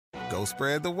go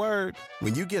spread the word.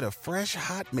 When you get a fresh,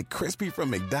 hot McCrispy from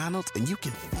McDonald's and you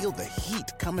can feel the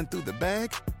heat coming through the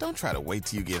bag, don't try to wait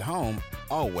till you get home.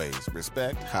 Always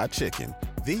respect hot chicken.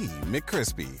 The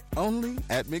McCrispy, only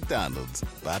at McDonald's.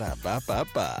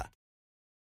 Ba-da-ba-ba-ba.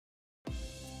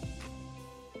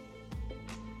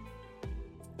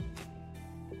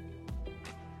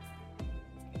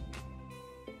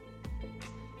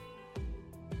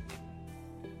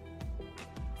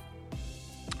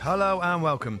 Hello and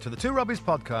welcome to the Two Robbies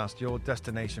podcast, your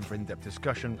destination for in-depth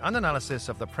discussion and analysis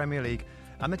of the Premier League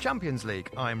and the Champions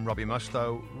League. I'm Robbie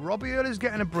Mustoe. Robbie Earl is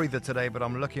getting a breather today, but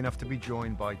I'm lucky enough to be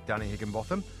joined by Danny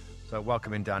Higginbotham. So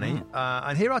welcome in, Danny.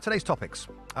 And here are today's topics.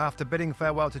 After bidding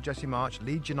farewell to Jesse Marsch,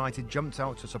 Leeds United jumped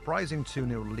out to a surprising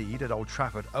 2-0 lead at Old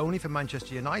Trafford, only for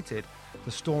Manchester United to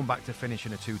storm back to finish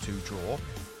in a 2-2 draw.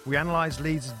 We analysed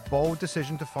Leeds' bold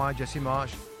decision to fire Jesse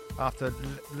Marsch after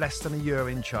less than a year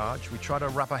in charge. We try to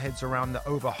wrap our heads around the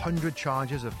over 100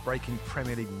 charges of breaking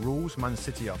Premier League rules Man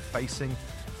City are facing.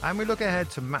 And we look ahead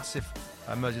to massive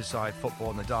Merseyside football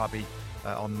in the Derby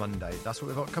on Monday. That's what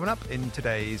we've got coming up in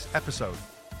today's episode.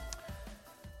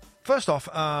 First off,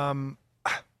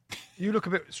 you look a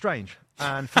bit strange.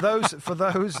 And for those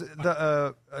that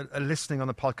are listening on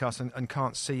the podcast and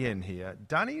can't see in here,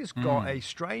 Danny's got a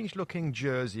strange-looking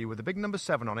jersey with a big number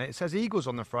 7 on it. It says Eagles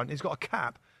on the front. He's got a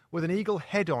cap with an eagle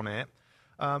head on it.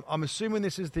 I'm assuming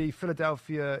this is the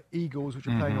Philadelphia Eagles, which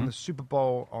are playing on the Super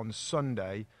Bowl on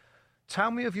Sunday.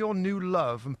 Tell me of your new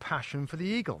love and passion for the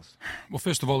Eagles. Well,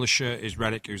 first of all, the shirt is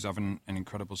Reddick, who's having an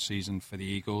incredible season for the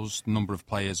Eagles. A number of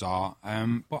players are.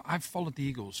 But I've followed the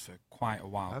Eagles for quite a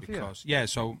while. Yeah,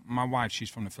 so my wife, she's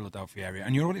from the Philadelphia area.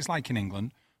 And you know what it's like in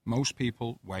England? Most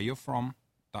people, where you're from,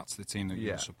 that's the team that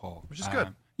you support. Which is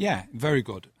good. Yeah, very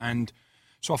good. And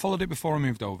so I followed it before I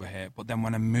moved over here. But then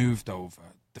when I moved over,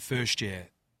 the first year,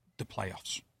 the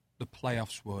playoffs. The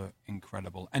playoffs were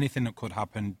incredible. Anything that could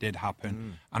happen did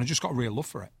happen. And I just got a real love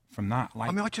for it from that.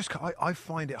 I mean, I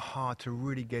find it hard to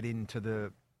really get into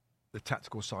the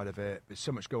tactical side of it. There's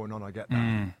so much going on, I get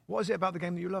that. What is it about the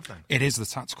game that you love then? It is the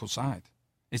tactical side.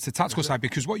 It's the tactical side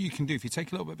because what you can do, if you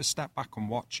take a little bit of a step back and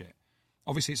watch it,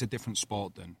 obviously it's a different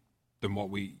sport than what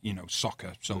we,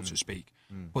 soccer, so to speak.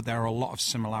 But there are a lot of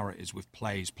similarities with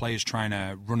players trying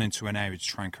to run into an area to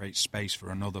try and create space for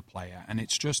another player. And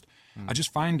it's just, I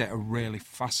just find it a really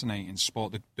fascinating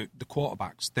sport. The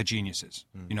quarterbacks, they're geniuses.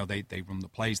 They run the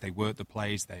plays, they work the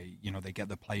plays, they get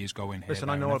the players going here. Listen,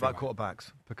 I know all about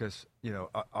quarterbacks because,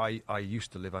 I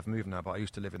used to live, I've moved now, but I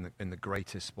used to live in the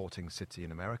greatest sporting city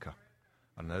in America.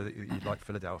 I know that you like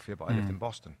Philadelphia, but I lived in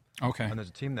Boston. Okay. And there's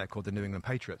a team there called the New England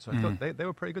Patriots. So I thought they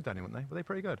were pretty good, Danny, weren't they? Were they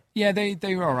pretty good? Yeah,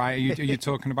 they were all right. Are you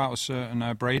talking about a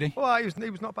certain Brady? Well, he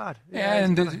was not bad.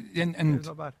 And he was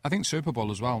not bad. I think Super Bowl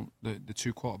as well, the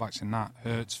two quarterbacks in that,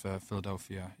 Hurts for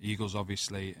Philadelphia Eagles,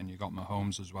 obviously, and you got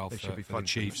Mahomes as well for the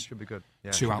Chiefs. Should be good.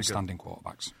 Yeah, two outstanding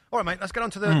quarterbacks. All right, mate, let's get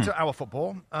on to our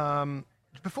football.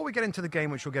 Before we get into the game,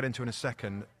 which we'll get into in a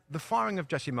second, the firing of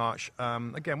Jesse Marsch,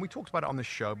 again, we talked about it on this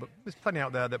show, but there's plenty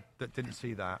out there that didn't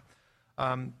see that.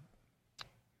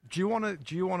 Do you want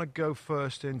to go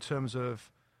first in terms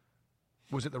of,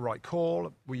 was it the right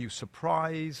call? Were you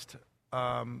surprised?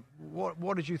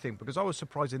 What did you think? Because I was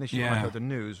surprised initially when I heard the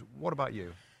news. What about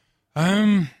you?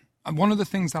 One of the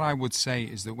things that I would say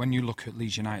is that when you look at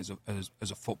Leeds United as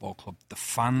a football club, the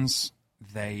fans,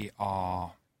 they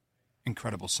are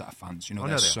incredible set of fans.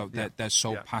 They're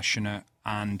so passionate,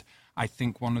 and I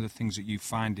think one of the things that you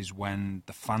find is when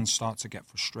the fans start to get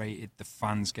frustrated, the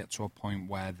fans get to a point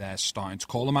where they're starting to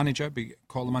call the manager out,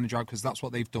 because that's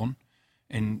what they've done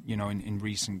in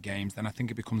recent games. Then I think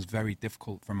it becomes very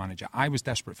difficult for a manager. I was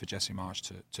desperate for Jesse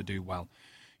Marsch to do well.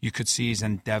 You could see his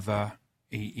endeavour.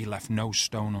 He left no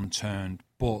stone unturned.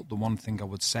 But the one thing I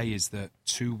would say is that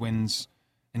 2 wins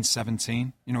in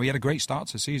 17. He had a great start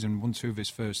to the season, won 2 of his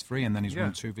first 3, and then he's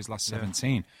won 2 of his last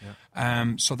 17.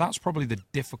 Yeah. So that's probably the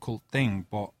difficult thing.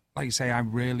 But like you say, I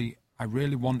really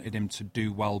wanted him to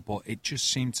do well, but it just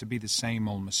seemed to be the same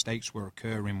old mistakes were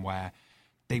occurring where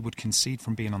they would concede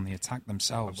from being on the attack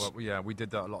themselves. Well, yeah, we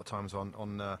did that a lot of times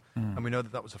and we know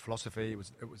that was a philosophy. It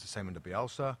was the same under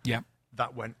Bielsa. Yeah,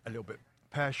 that went a little bit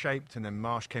pear-shaped, and then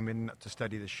Marsch came in to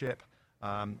steady the ship.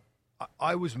 I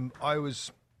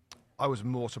was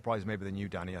more surprised maybe than you,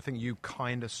 Danny. I think you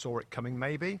kind of saw it coming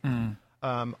maybe.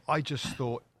 I just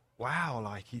thought,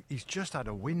 wow, he's just had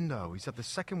a window. He's had the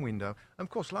second window. And of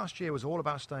course, last year was all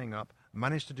about staying up.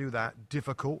 Managed to do that.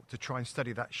 Difficult to try and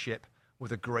steady that ship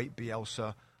with a great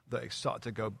Bielsa that it started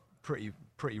to go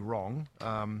pretty wrong.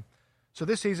 So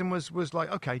this season was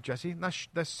like, okay, Jesse, let's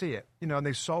see it. And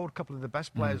they've sold a couple of the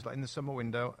best players in the summer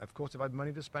window. Of course, they've had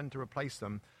money to spend to replace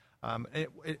them.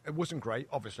 It wasn't great,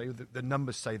 obviously. The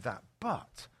numbers say that.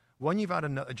 But when you've had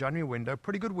a January window,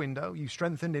 pretty good window, you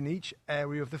strengthened in each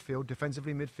area of the field,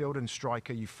 defensively, midfield and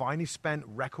striker. You finally spent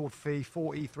record fee,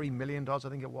 $43 million, I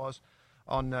think it was,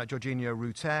 on Jorginho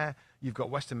Ruter. You've got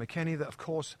Weston McKennie that, of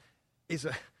course, is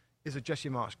a Jesse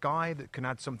Marsch guy that can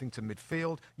add something to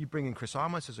midfield. You bring in Chris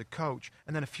Armas as a coach.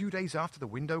 And then a few days after the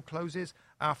window closes,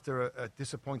 after a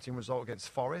disappointing result against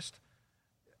Forest,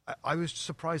 I was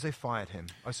surprised they fired him.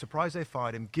 I was surprised they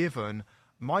fired him, given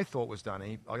my thought was,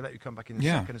 Danny, I'll let you come back in a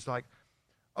second. It's like,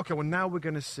 okay, well, now we're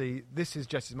going to see, this is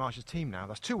Jesse Marsch's team now.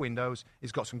 That's 2 windows.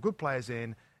 He's got some good players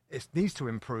in. It needs to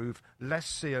improve. Let's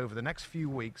see over the next few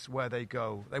weeks where they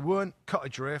go. They weren't cut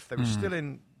adrift. They were still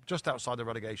in just outside the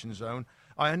relegation zone.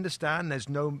 I understand there's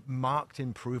no marked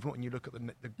improvement when you look at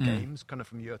the games kind of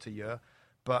from year to year,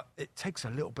 but it takes a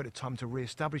little bit of time to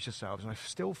re-establish yourselves. And I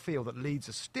still feel that Leeds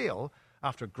are still,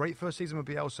 after a great first season with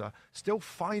Bielsa, still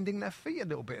finding their feet a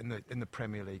little bit in the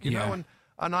Premier League. You know,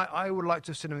 and I would like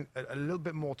to see them a little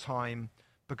bit more time,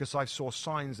 because I saw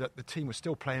signs that the team was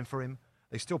still playing for him.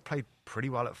 They still played pretty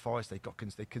well at Forest.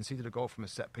 They conceded a goal from a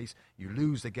set piece. You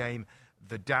lose the game,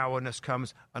 the dourness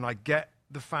comes, and I get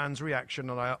the fans' reaction,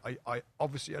 and I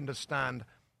obviously understand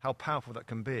how powerful that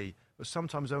can be. But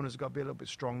sometimes owners have got to be a little bit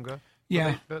stronger.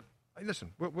 Yeah. But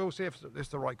listen, we'll see if it's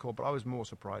the right call, but I was more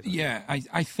surprised. Yeah,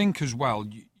 I think as well,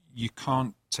 you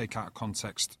can't take out of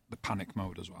context the panic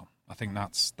mode as well. I think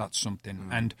that's something.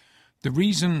 And the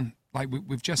reason, like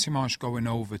with Jesse Marsch going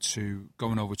over to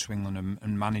England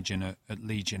and managing at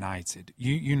Leeds United,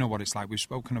 you know what it's like. We've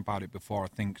spoken about it before. I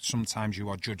think sometimes you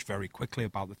are judged very quickly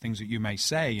about the things that you may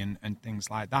say and things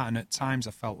like that. And at times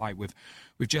I felt like with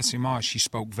Jesse Marsch, he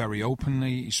spoke very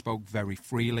openly, he spoke very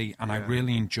freely, and I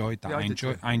really enjoyed that.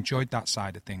 Yeah, I enjoyed that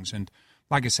side of things. And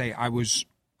like I say, I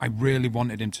really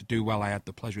wanted him to do well. I had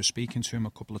the pleasure of speaking to him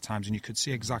a couple of times, and you could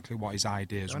see exactly what his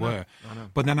ideas were. I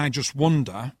know. But then I just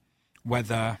wonder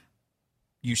whether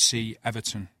you see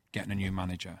Everton getting a new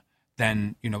manager.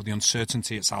 Then, you know, the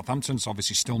uncertainty at Southampton's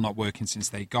obviously still not working since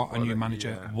they got a new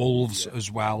manager. Yeah. Wolves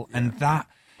as well. Yeah. And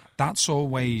that's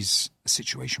always a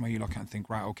situation where you look at and think,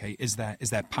 right, okay, is there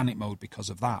panic mode because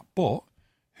of that? But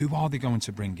who are they going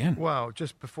to bring in? Well,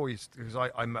 just before you, because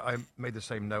I made the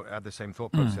same note, I had the same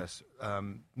thought process.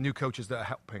 New coaches that are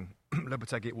helping.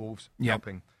 Lopetegui at Wolves,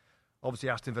 helping. Obviously,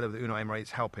 Aston Villa with Unai Emery,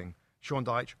 it's helping. Sean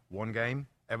Dyche, 1 game.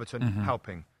 Everton,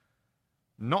 helping.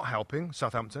 Not helping,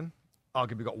 Southampton,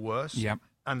 arguably got worse. Yep.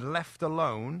 And left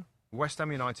alone, West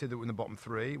Ham United, that were in the bottom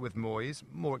 3, with Moyes,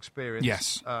 more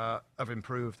experience, have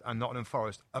improved, and Nottingham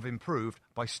Forest have improved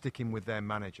by sticking with their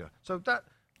manager. So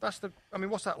that's the, I mean,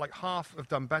 what's that, like half have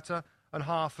done better and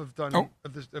half have done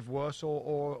have worse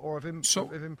or have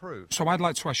improved? So I'd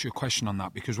like to ask you a question on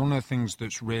that, because one of the things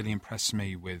that's really impressed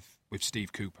me with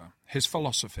Steve Cooper, his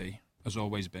philosophy has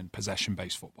always been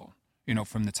possession-based football. You know,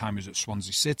 from the time he was at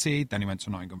Swansea City, then he went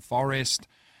to Nottingham Forest,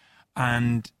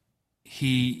 and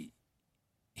he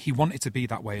wanted to be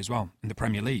that way as well in the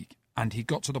Premier League. And he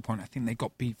got to the point, I think they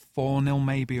got beat 4-0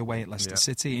 maybe away at Leicester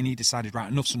City, and he decided,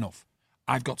 right, enough's enough.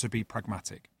 I've got to be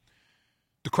pragmatic.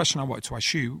 The question I wanted to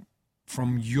ask you,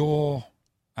 from your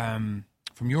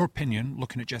opinion,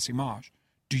 looking at Jesse Marsch,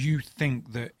 do you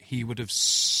think that he would have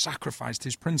sacrificed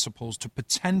his principles to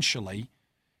potentially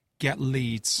get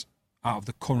Leeds out of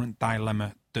the current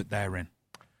dilemma that they're in?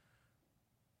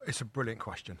 It's a brilliant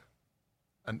question,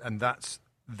 and that's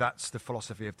the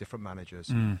philosophy of different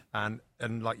managers.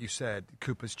 And like you said,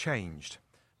 Cooper's changed.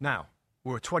 Now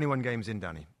we're 21 games in,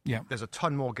 Danny. Yeah, there's a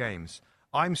ton more games.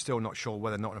 I'm still not sure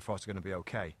whether Nottingham Forest are going to be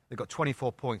okay. They've got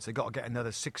 24 points. They've got to get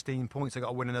another 16 points. They've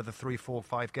got to win another 3, 4,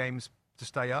 5 games to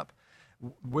stay up.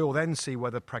 We'll then see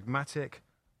whether pragmatic,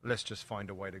 let's just find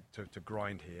a way to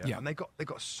grind here. Yeah. And they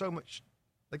got so much.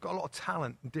 They've got a lot of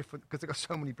talent, different, because they've got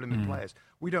so many blooming players.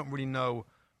 We don't really know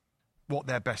what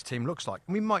their best team looks like.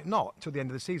 And we might not till the end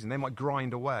of the season. They might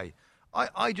grind away.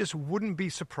 I just wouldn't be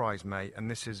surprised, mate, and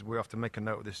we have to make a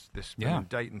note of this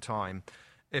date and time,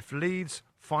 if Leeds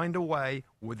find a way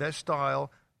with their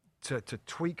style to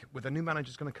tweak, with a new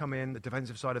manager's going to come in, the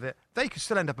defensive side of it, they could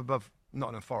still end up above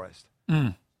Nottingham Forest,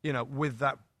 you know, with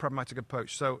that pragmatic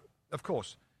approach. So, of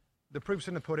course, the proof's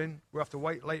in the pudding. We'll have to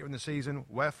wait later in the season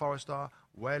where Forest are,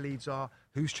 where Leeds are,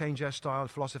 who's changed their style,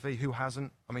 philosophy, who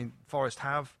hasn't. I mean, Forest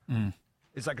have.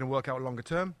 Is that going to work out longer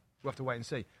term? We'll have to wait and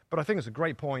see. But I think it's a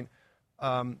great point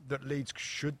that Leeds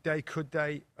could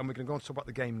they, and we're going to go on to talk about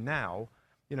the game now.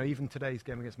 You know, even today's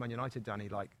game against Man United, Danny,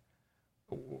 like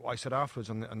I said afterwards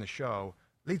on the show,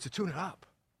 Leeds are 2-0 up.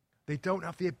 They don't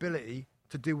have the ability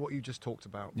to do what you just talked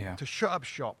about, to shut up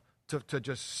shop, to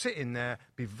just sit in there,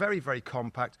 be very, very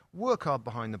compact, work hard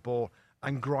behind the ball,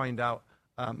 and grind out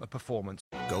a performance.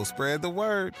 Go spread the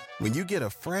word. When you get a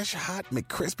fresh, hot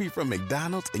McCrispy from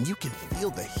McDonald's and you can feel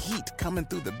the heat coming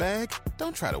through the bag,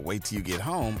 don't try to wait till you get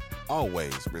home.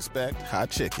 Always respect hot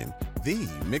chicken. The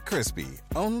McCrispy,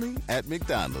 only at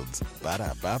McDonald's.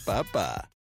 Ba-da-ba-ba-ba.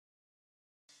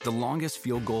 The longest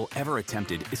field goal ever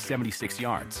attempted is 76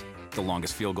 yards. The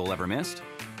longest field goal ever missed?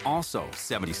 Also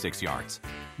 76 yards.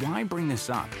 Why bring this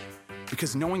up?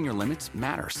 Because knowing your limits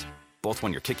matters, both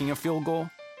when you're kicking a field goal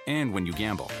and when you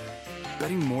gamble.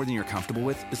 Betting more than you're comfortable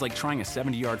with is like trying a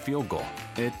 70-yard field goal.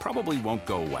 It probably won't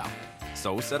go well.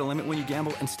 So set a limit when you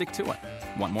gamble and stick to it.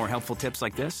 Want more helpful tips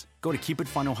like this? Go to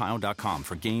keepitfunohio.com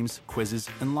for games, quizzes,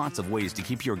 and lots of ways to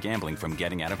keep your gambling from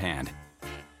getting out of hand.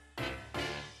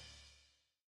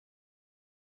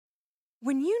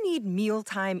 When you need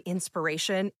mealtime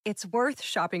inspiration, it's worth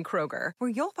shopping Kroger, where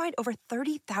you'll find over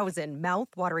 30,000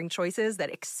 mouth-watering choices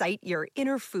that excite your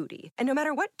inner foodie. And no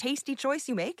matter what tasty choice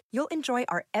you make, you'll enjoy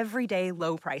our everyday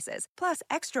low prices, plus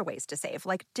extra ways to save,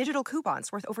 like digital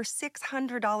coupons worth over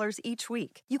 $600 each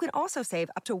week. You can also save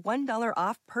up to $1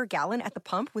 off per gallon at the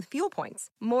pump with fuel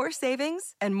points. More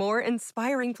savings and more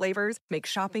inspiring flavors make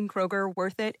shopping Kroger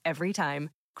worth it every time.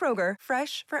 Kroger,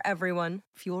 fresh for everyone.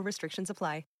 Fuel restrictions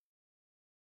apply.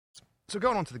 So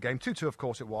going on to the game, 2-2, of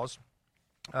course it was.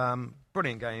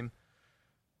 Brilliant game.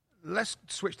 Let's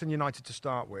switch to United to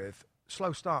start with.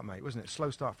 Slow start, mate, wasn't it? Slow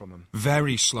start from them.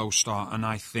 Very slow start, and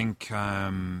I think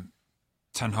Ten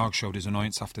Hag showed his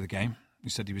annoyance after the game. He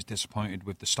said he was disappointed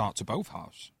with the start to both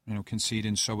halves,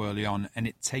 conceding so early on, and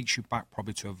it takes you back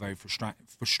probably to a very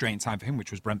frustrating time for him,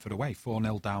 which was Brentford away,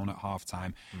 4-0 down at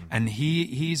half-time. And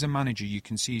he's a manager, you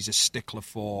can see he's a stickler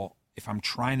for, if I'm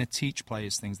trying to teach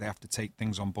players things, they have to take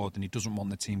things on board, and he doesn't want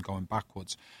the team going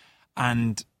backwards.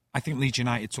 And I think Leeds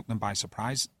United took them by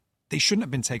surprise. They shouldn't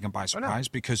have been taken by surprise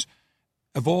because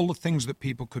of all the things that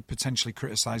people could potentially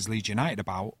criticise Leeds United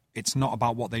about, it's not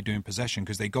about what they do in possession,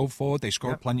 because they go forward, they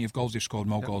score plenty of goals, they've scored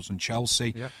more goals than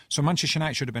Chelsea. So Manchester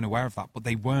United should have been aware of that, but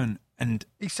they weren't. And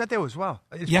he said they were as well.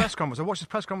 His press conference, I watched his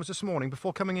press conference this morning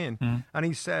before coming in, and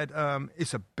he said,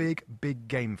 it's a big, big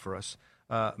game for us.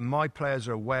 My players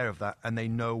are aware of that, and they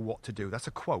know what to do. That's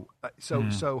a quote.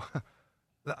 So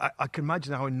I can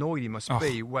imagine how annoyed he must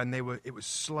be when it was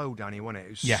slow, Danny, wasn't it? It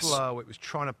was slow. It was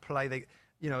trying to play.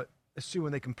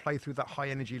 Assuming they can play through that high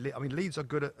energy. Leeds are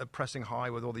good at pressing high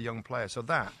with all the young players. So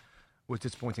that was a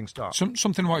disappointing start.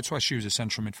 Something I wanted to ask you as a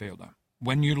central midfielder.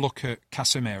 When you look at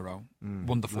Casemiro,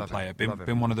 wonderful player,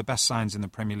 been one of the best signs in the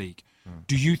Premier League.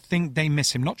 Do you think they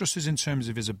miss him, not just as in terms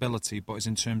of his ability, but as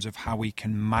in terms of how he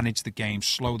can manage the game,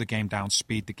 slow the game down,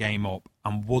 speed the game up?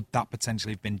 And would that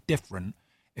potentially have been different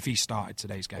if he started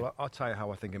today's game? Well, I'll tell you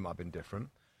how I think it might have been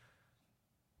different.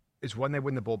 Is when they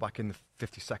win the ball back in the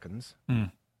 50 seconds,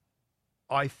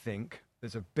 I think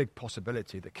there's a big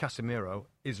possibility that Casemiro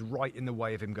is right in the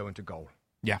way of him going to goal.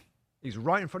 Yeah. He's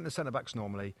right in front of the centre-backs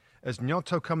normally. As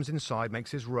Gnotto comes inside,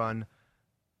 makes his run,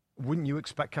 wouldn't you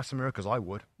expect Casemiro? Because I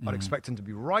would. I'd expect him to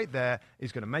be right there.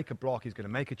 He's going to make a block. He's going to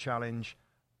make a challenge.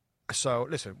 So,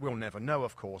 listen, we'll never know,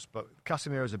 of course, but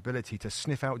Casemiro's ability to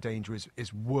sniff out danger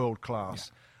is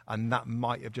world-class, and that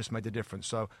might have just made the difference.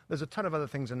 So there's a ton of other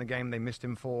things in the game they missed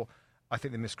him for. I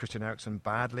think they missed Christian Eriksen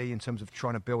badly in terms of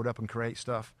trying to build up and create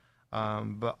stuff.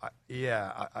 A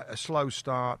slow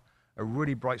start, a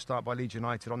really bright start by Leeds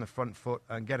United on the front foot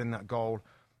and getting that goal.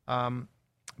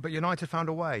 But United found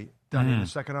a way, Danny, in the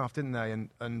second half, didn't they?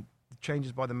 And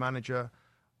changes by the manager.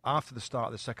 After the start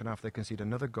of the second half, they conceded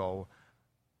another goal.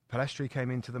 Pellistri came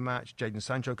into the match. Jadon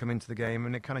Sancho came into the game,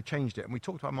 and it kind of changed it. And we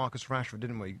talked about Marcus Rashford,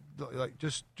 didn't we?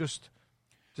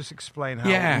 Just explain how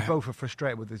we both were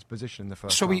frustrated with his position in the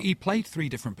first half. So he played three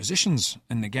different positions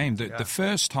in the game. The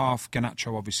first half,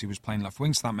 Garnacho obviously was playing left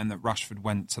wing, so that meant that Rashford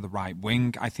went to the right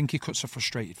wing. I think he cuts a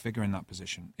frustrated figure in that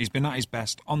position. He's been at his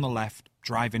best on the left,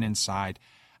 driving inside.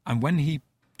 And when he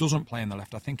doesn't play on the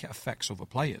left, I think it affects other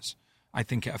players. I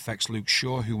think it affects Luke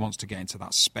Shaw, who wants to get into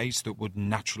that space that would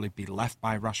naturally be left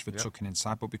by Rashford tucking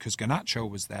inside. But because Garnacho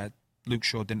was there, Luke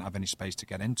Shaw didn't have any space to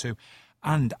get into.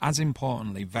 And as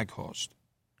importantly, Weghorst.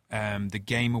 The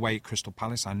game away at Crystal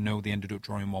Palace, I know they ended up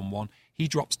drawing 1-1. He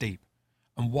drops deep.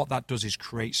 And what that does is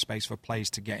create space for players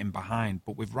to get in behind.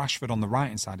 But with Rashford on the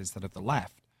right-hand side instead of the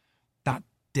left, that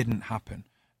didn't happen.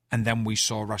 And then we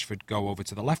saw Rashford go over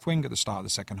to the left wing at the start of the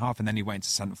second half, and then he went into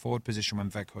centre-forward position when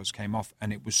Weghorst came off.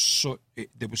 And it was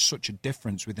there was such a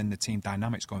difference within the team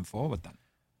dynamics going forward then.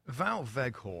 Wout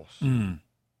Weghorst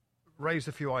raised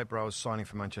a few eyebrows signing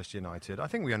for Manchester United. I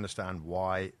think we understand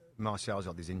why. Martial's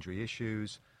got these injury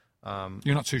issues.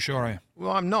 You're not too sure, are you?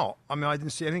 Well, I'm not. I mean, I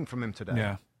didn't see anything from him today.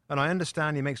 Yeah. And I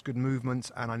understand he makes good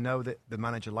movements, and I know that the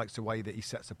manager likes the way that he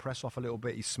sets the press off a little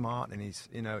bit. He's smart, and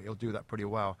he'll do that pretty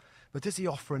well. But does he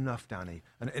offer enough, Danny?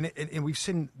 And we've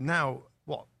seen now,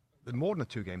 more than the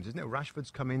 2 games, isn't it?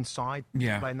 Rashford's come inside,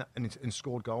 playing that, and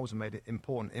scored goals and made an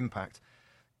important impact.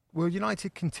 Will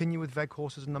United continue with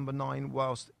Weghorst as number 9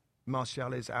 whilst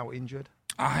Martial is out injured?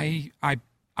 I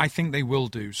think they will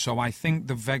do. So I think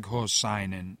the Weghorst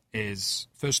signing is,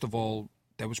 first of all,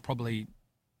 there was probably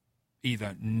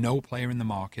either no player in the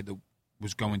market that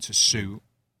was going to suit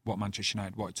what Manchester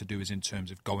United wanted to do is in terms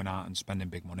of going out and spending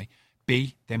big money.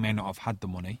 B, they may not have had the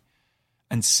money.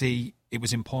 And C, it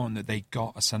was important that they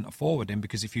got a centre-forward in,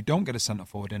 because if you don't get a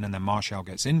centre-forward in and then Martial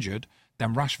gets injured,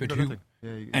 then Rashford,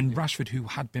 Rashford, who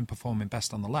had been performing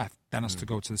best on the left, then has to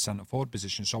go to the centre-forward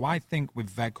position. So I think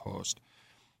with Weghorst,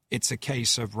 it's a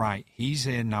case of, right, he's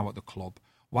here now at the club.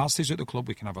 Whilst he's at the club,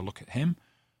 we can have a look at him.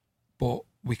 But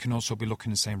we can also be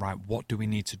looking and saying, right, what do we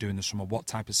need to do in the summer? What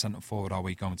type of centre-forward are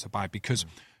we going to buy? Because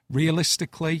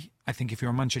realistically, I think if you're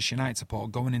a Manchester United supporter,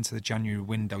 going into the January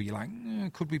window, you're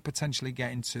like, could we potentially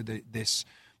get into this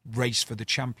race for the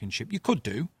championship? You could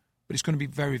do, but it's going to be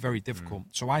very, very difficult.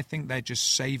 So I think they're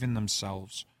just saving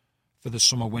themselves for the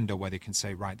summer window where they can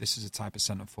say, right, this is the type of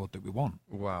centre-forward that we want.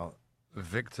 Well,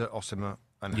 Victor Osimhen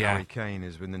and Harry Kane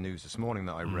has been the news this morning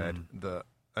that I read that.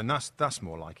 And that's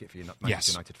more like it for you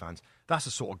Manchester United fans. That's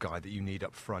the sort of guy that you need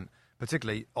up front,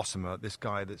 particularly Osimhen, this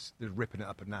guy that's ripping it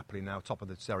up at Napoli now, top of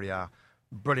the Serie A.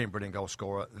 Brilliant goal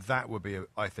scorer. That would be,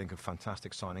 I think, a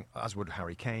fantastic signing, as would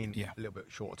Harry Kane. A little bit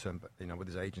shorter term, but with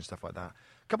his age and stuff like that.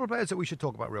 A couple of players that we should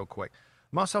talk about real quick.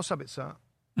 Marcel Sabitzer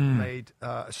made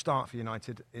a start for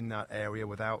United in that area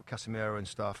without Casemiro and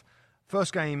stuff.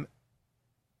 First game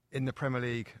in the Premier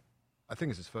League. I think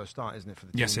it's his first start, isn't it, for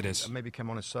the team? Yes, it is. Maybe came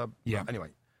on as sub. Yeah. But anyway,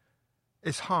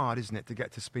 it's hard, isn't it, to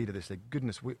get to speed of this league?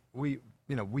 Goodness, we've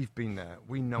been there.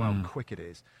 We know how quick it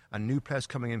is. And new players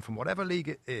coming in from whatever league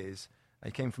it is.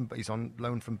 He's on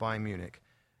loan from Bayern Munich.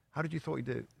 How did you thought he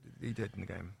did in the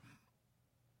game?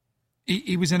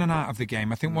 He was in and out of the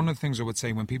game. I think one of the things I would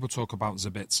say when people talk about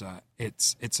Sabitzer,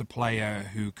 it's a player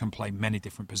who can play many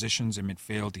different positions in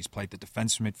midfield. He's played the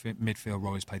defensive midfield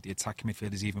role. He's played the attacking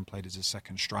midfield. He's even played as a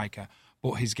second striker.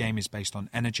 But his game is based on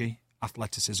energy,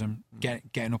 athleticism,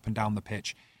 getting up and down the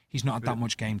pitch. He's not had that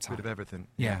much game time. Bit of everything.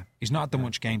 Yeah, he's not had that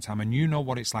much game time. And you know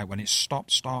what it's like when it's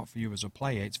stop-start for you as a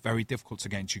player. It's very difficult to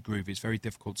get into your groove. It's very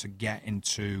difficult to get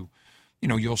into,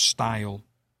 your style,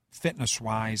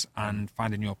 fitness-wise, and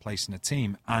finding your place in the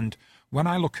team. And when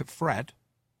I look at Fred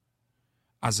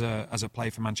as a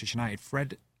player for Manchester United,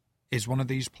 Fred is one of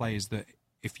these players that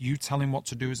if you tell him what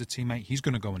to do as a teammate, he's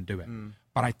going to go and do it.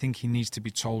 But I think he needs to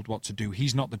be told what to do.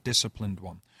 He's not the disciplined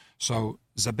one. So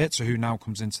Sabitzer, who now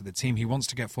comes into the team, he wants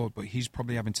to get forward, but he's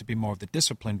probably having to be more of the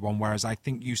disciplined one, whereas I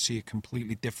think you see a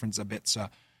completely different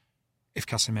Sabitzer if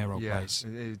Casemiro plays.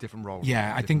 A different role.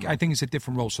 Yeah, I think it's a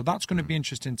different role. So that's going to be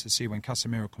interesting to see when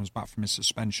Casemiro comes back from his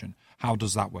suspension. How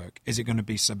does that work? Is it going to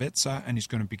be Sabitzer and he's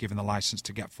going to be given the license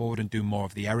to get forward and do more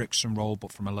of the Eriksen role,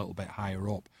 but from a little bit higher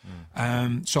up?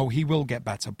 So he will get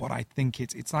better, but I think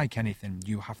it's like anything.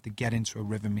 You have to get into a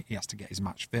rhythm. He has to get his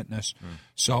match fitness.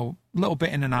 So a little bit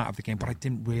in and out of the game, but I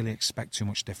didn't really expect too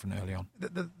much different early on.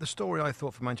 The story I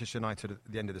thought for Manchester United at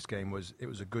the end of this game was it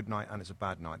was a good night and it's a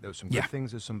bad night. There were some good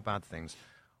things, there's some bad things.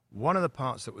 One of the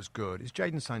parts that was good is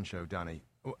Jadon Sancho, Danny.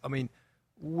 I mean,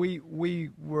 we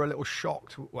were a little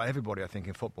shocked, well, everybody, I think,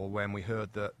 in football, when we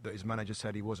heard that his manager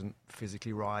said he wasn't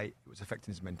physically right, it was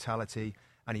affecting his mentality,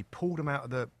 and he pulled him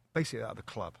basically out of the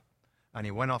club. And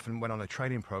he went off and went on a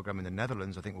training program in the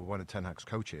Netherlands, I think, with one of Ten Hag's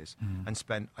coaches, and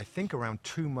spent, I think, around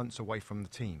 2 months away from the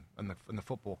team and the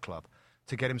football club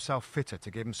to get himself fitter,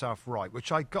 to get himself right,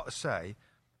 which I got to say,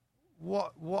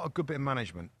 what a good bit of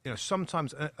management.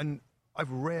 Sometimes, and I've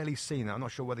rarely seen that. I'm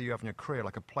not sure whether you have in your career,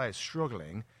 like a player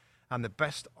struggling, and the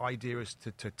best idea is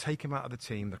to take him out of the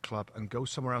team, the club, and go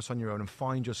somewhere else on your own and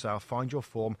find yourself, find your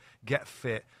form, get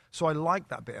fit. So I like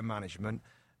that bit of management.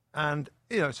 And,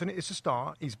 so it's a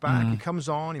start. He's back. He comes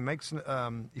on. He makes,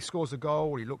 he scores a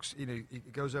goal. He looks, he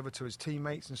goes over to his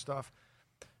teammates and stuff.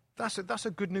 That's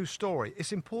a good news story.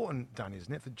 It's important, Danny,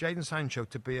 isn't it, for Jadon Sancho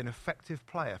to be an effective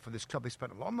player for this club. They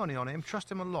spent a lot of money on him,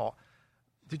 trust him a lot.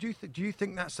 Do you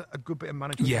think that's a good bit of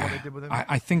management? What they did with him?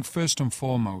 I think first and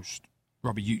foremost,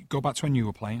 Robbie, you go back to when you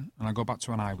were playing, and I go back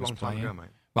to when I was playing. Long time ago,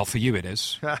 mate. Well, for you it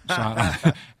is,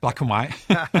 black and white.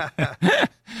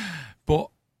 But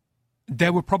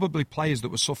there were probably players that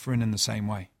were suffering in the same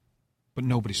way, but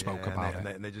nobody spoke about it.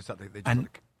 And they just had to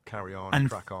carry on and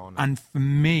crack on. And for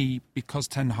me, because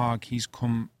Ten Hag, he's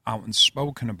come out and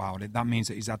spoken about it, that means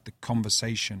that he's had the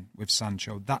conversation with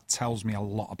Sancho. That tells me a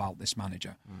lot about this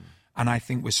manager. And I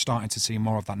think we're starting to see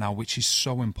more of that now, which is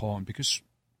so important, because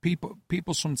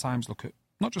people sometimes look at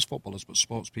not just footballers but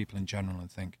sports people in general and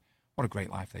think, what a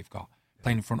great life they've got,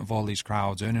 playing in front of all these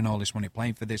crowds, earning all this money,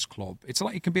 playing for this club. It's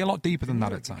like, it can be a lot deeper than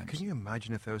that at times. Can you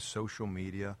imagine if there was social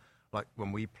media like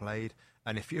when we played,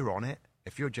 and if you're on it,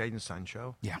 if you're Jadon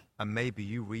Sancho, and maybe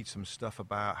you read some stuff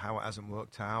about how it hasn't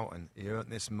worked out and he earned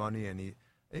this money, and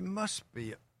it must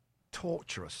be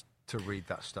torturous to read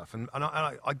that stuff. And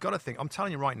I got to think, I'm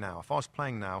telling you right now, if I was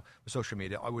playing now with social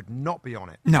media, I would not be on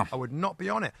it. No. I would not be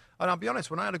on it. And I'll be honest,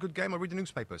 when I had a good game, I read the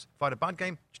newspapers. If I had a bad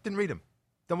game, just didn't read them.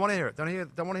 Don't want to hear it. Don't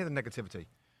want to hear the negativity.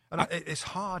 And it's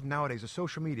hard nowadays with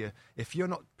social media. If you're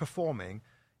not performing,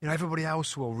 everybody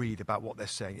else will read about what they're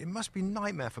saying. It must be a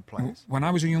nightmare for players. When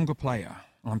I was a younger player,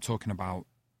 I'm talking about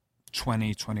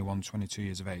 20, 21, 22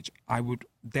 years of age, I would,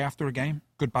 day after a game,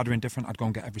 good, bad or indifferent, I'd go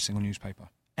and get every single newspaper.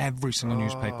 Every single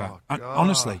newspaper. And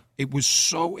honestly, it was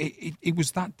so, it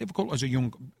was that difficult as a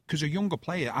younger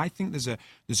player, I think there's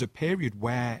a period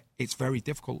where it's very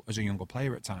difficult as a younger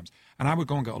player at times. And I would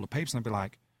go and get all the papers and I'd be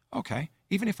like, okay,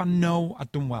 even if I know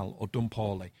I'd done well or done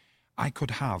poorly, I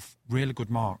could have really good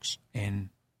marks in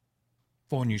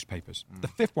 4 newspapers. The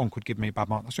 5th one could give me a bad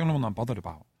mark. That's the only one I'm bothered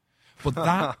about. But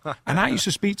that, and I used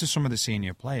to speak to some of the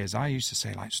senior players. I used to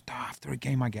say, like, after a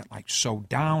game I get, like, so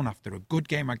down. After a good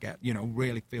game I get,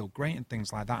 really feel great and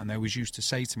things like that. And they always used to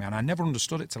say to me, and I never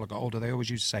understood it till I got older, they always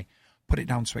used to say, put it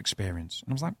down to experience.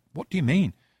 And I was like, what do you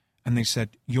mean? And they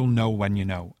said, you'll know when you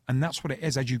know. And that's what it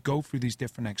is. As you go through these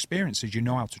different experiences, you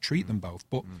know how to treat them both.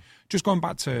 But just going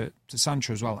back to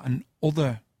Sancho as well, and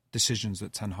other decisions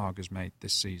that Ten Hag has made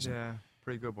this season. Yeah.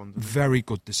 Pretty good ones. Very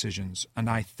good decisions. And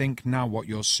I think now what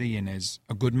you're seeing is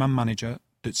a good man manager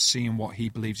that's seeing what he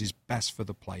believes is best for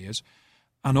the players.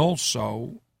 And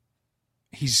also,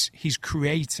 he's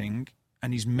creating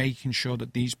and he's making sure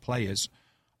that these players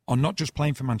are not just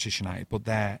playing for Manchester United, but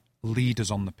they're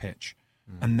leaders on the pitch.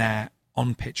 And they're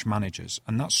on-pitch managers.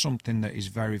 And that's something that is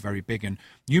very, very big. And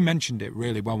you mentioned it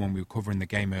really well when we were covering the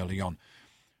game early on.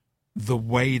 The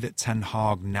way that Ten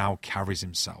Hag now carries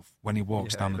himself when he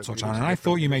walks down the touchline. And I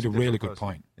thought you made a really good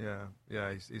point.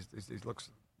 Yeah, he looks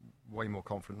way more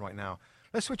confident right now.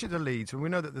 Let's switch it to Leeds. And we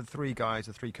know that the 3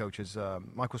 coaches,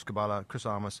 Michael Scabala, Chris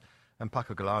Armas and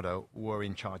Paco Gallardo were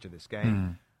in charge of this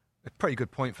game. A pretty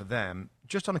good point for them.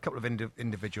 Just on a couple of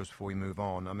individuals before we move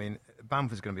on. I mean,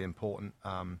 Bamford's going to be important.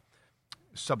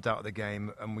 Subbed out of the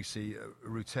game, and we see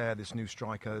Ruter, this new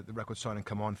striker, the record signing,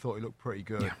 come on. Thought he looked pretty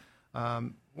good. Yeah.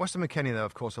 Weston McKennie, though,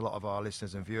 of course, a lot of our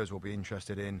listeners and viewers will be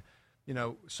interested in,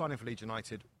 signing for Leeds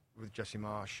United with Jesse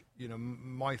Marsch.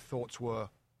 My thoughts were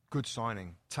good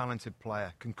signing, talented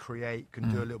player, can create,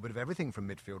 can do a little bit of everything from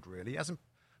midfield, really. Hasn't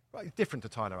different to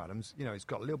Tyler Adams. He's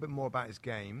got a little bit more about his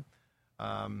game.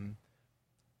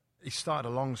 He started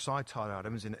alongside Tyler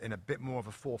Adams in a bit more of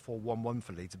a 4-4-1-1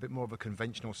 for Leeds, a bit more of a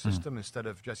conventional system instead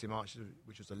of Jesse Marsch,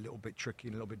 which was a little bit tricky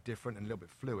and a little bit different and a little bit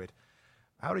fluid.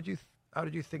 How did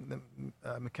you think that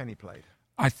McKennie played?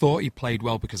 I thought he played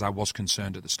well because I was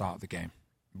concerned at the start of the game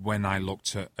when I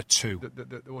looked at a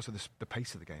 2. Also, the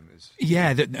pace of the game is... Yeah,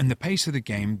 and the pace of the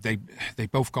game, they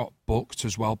both got booked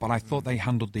as well, but I thought they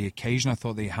handled the occasion. I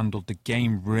thought they handled the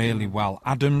game really well.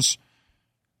 Adams,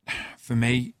 for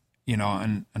me,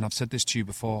 and I've said this to you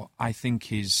before, I think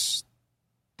he's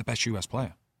the best US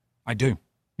player. I do.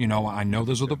 I know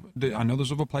there's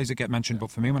other players that get mentioned,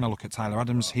 but for me, when I look at Tyler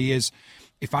Adams, he is.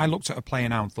 If I looked at a player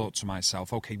now and thought to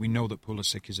myself, okay, we know that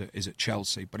Pulisic is at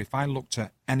Chelsea, but if I looked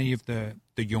at any of the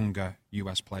younger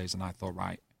US players and I thought,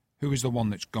 right, who is the one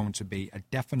that's going to be a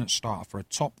definite starter for a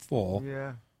top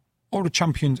 4 or a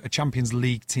Champions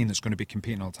League team that's going to be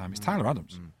competing all the time? It's Tyler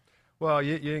Adams. Well,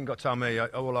 you ain't got to tell me.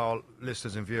 All our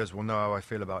listeners and viewers will know how I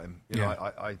feel about him.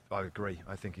 I agree.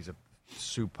 I think he's a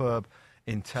superb,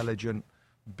 intelligent,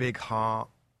 big heart.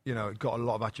 Got a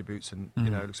lot of attributes, and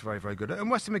looks very, very good.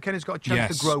 And Weston McKennie's got a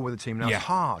chance to grow with the team now. It's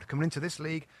hard coming into this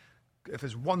league. If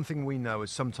there's one thing we know is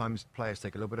sometimes players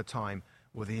take a little bit of time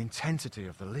with the intensity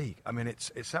of the league. I mean,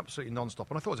 it's absolutely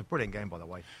non-stop. And I thought it was a brilliant game, by the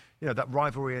way. That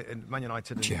rivalry in Man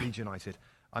United and Leeds United.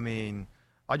 I mean,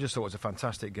 I just thought it was a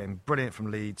fantastic game. Brilliant from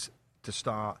Leeds to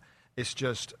start. It's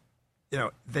just,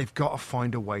 they've got to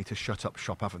find a way to shut up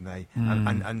shop, haven't they?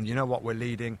 And you know what? We're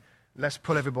leading. Let's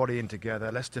pull everybody in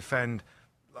together. Let's defend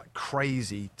like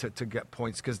crazy to get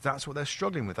points, because that's what they're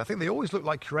struggling with. I think they always look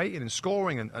like creating and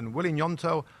scoring. And Willy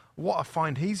Gnonto, what a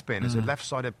find he's been as a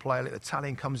left-sided player.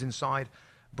 Italian comes inside.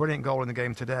 Brilliant goal in the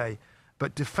game today.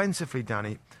 But defensively,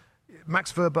 Danny,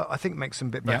 Max Verber, I think, makes them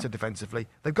a bit better defensively.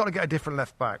 They've got to get a different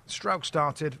left-back. Strauch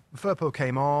started. Firpo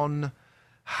came on.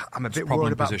 I'm a bit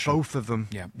worried about both of them.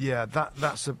 Yeah,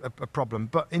 that's a problem.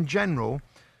 But in general,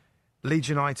 Leeds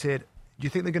United, you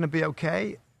think they're going to be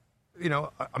okay? You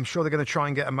know, I'm sure they're going to try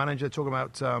and get a manager. Talking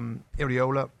about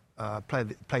Iriola,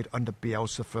 played under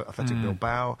Bielsa for Athletic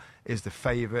Bilbao, is the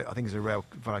favourite. I think he's a Real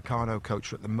Vallecano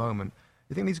coach at the moment.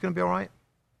 You think he's going to be all right?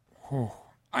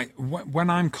 When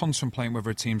I'm contemplating whether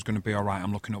a team's going to be all right,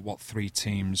 I'm looking at what 3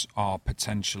 teams are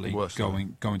potentially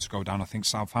going to go down. I think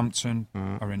Southampton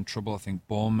are in trouble. I think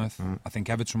Bournemouth. I think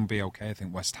Everton will be okay. I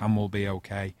think West Ham will be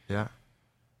okay. Yeah.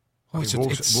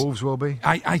 Wolves will be?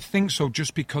 I think so,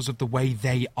 just because of the way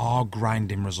they are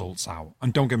grinding results out.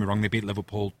 And don't get me wrong, they beat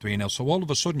Liverpool 3-0. So all of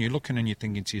a sudden you're looking and you're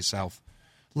thinking to yourself,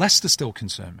 Leicester still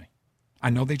concern me. I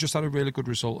know they just had a really good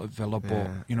result at Villa, but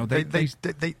you know they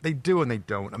do and they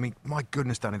don't. I mean, my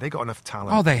goodness, Danny, they got enough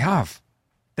talent. Oh, they have.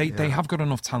 They have got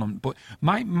enough talent. But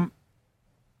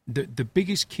the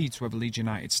biggest key to whether Leeds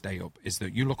United stay up is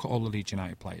that you look at all the Leeds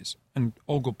United players, and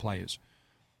all good players.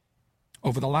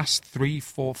 Over the last 3,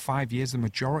 4, 5 years, the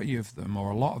majority of them,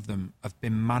 or a lot of them, have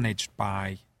been managed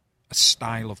by a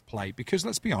style of play. Because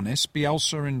let's be honest,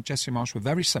 Bielsa and Jesse Marsch were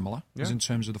very similar as in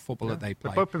terms of the football that they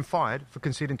play. They've both been fired for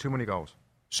conceding too many goals.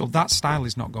 So that style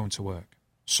is not going to work.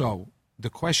 So the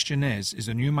question is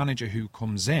a new manager who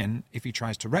comes in, if he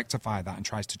tries to rectify that and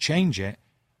tries to change it,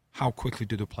 how quickly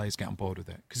do the players get on board with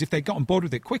it? Because if they got on board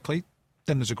with it quickly,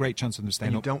 then there's a great chance of them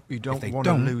staying up. You don't want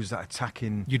to lose that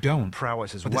attacking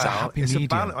prowess as well. There's a happy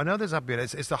medium. I know there's a happy medium.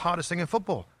 It's the hardest thing in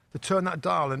football, to turn that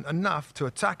dial enough to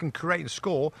attack and create and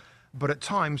score, but at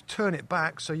times turn it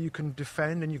back so you can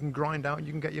defend and you can grind out and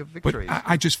you can get your victories. But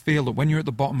I just feel that when you're at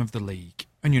the bottom of the league,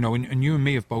 and you know, and you and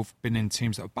me have both been in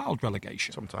teams that have battled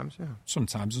relegation. Sometimes, yeah.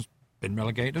 Sometimes has been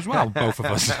relegated as well, both of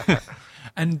us.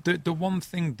 And the one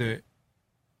thing that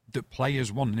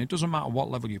players want, and it doesn't matter what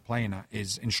level you're playing at,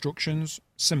 is instructions,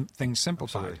 things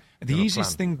simplified. The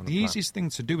easiest thing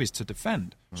to do is to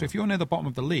defend. So if you're near the bottom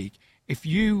of the league, if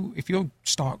you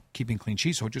start keeping clean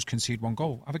sheets or just concede one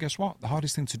goal, guess what? The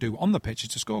hardest thing to do on the pitch is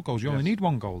to score goals. You only need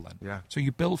one goal then. Yeah. So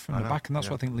you build from the back, and that's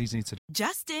what I think Leeds need to do.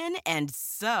 Just in and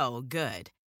so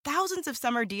good. Thousands of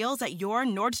summer deals at your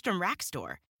Nordstrom Rack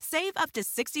store. Save up to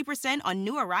 60% on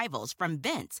new arrivals from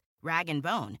Vince, Rag &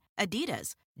 Bone,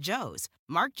 Adidas, Joe's,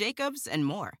 Marc Jacobs, and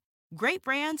more. Great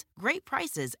brands, great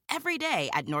prices every day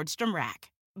at Nordstrom Rack.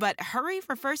 But hurry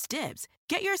for first dibs.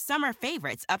 Get your summer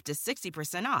favorites up to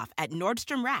 60% off at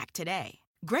Nordstrom Rack today.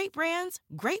 Great brands,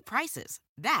 great prices.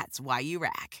 That's why you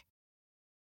rack.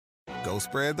 Go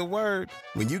spread the word.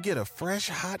 When you get a fresh,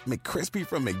 hot McCrispy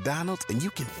from McDonald's and you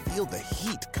can feel the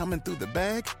heat coming through the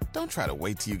bag, don't try to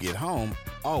wait till you get home.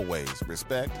 Always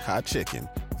respect hot chicken.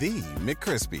 The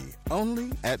McCrispy,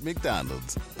 only at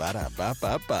McDonald's.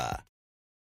 Ba-da-ba-ba-ba.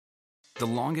 The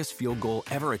longest field goal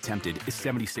ever attempted is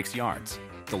 76 yards.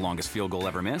 The longest field goal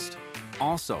ever missed?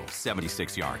 Also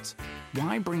 76 yards.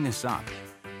 Why bring this up?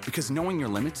 Because knowing your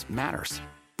limits matters,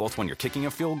 both when you're kicking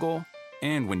a field goal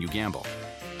and when you gamble.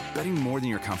 Betting more than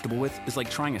you're comfortable with is like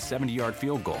trying a 70-yard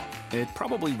field goal. It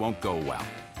probably won't go well.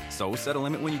 So set a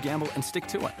limit when you gamble and stick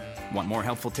to it. Want more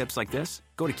helpful tips like this?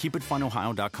 Go to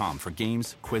keepitfunohio.com for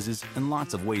games, quizzes, and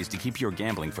lots of ways to keep your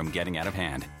gambling from getting out of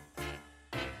hand.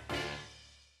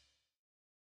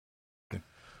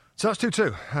 So that's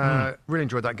 2-2. Really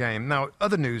enjoyed that game. Now,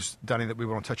 other news, Danny, that we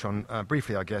want to touch on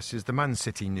briefly, I guess, is the Man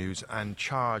City news, and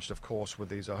charged, of course, with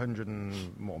these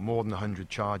more than 100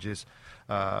 charges,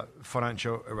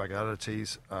 financial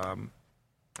irregularities,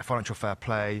 financial fair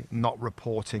play, not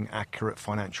reporting accurate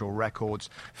financial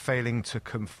records, failing to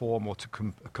conform or to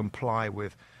comply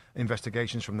with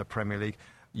investigations from the Premier League.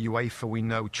 UEFA, we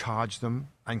know, charged them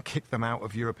and kicked them out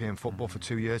of European football for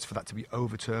 2 years, for that to be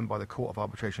overturned by the Court of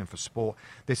Arbitration for Sport.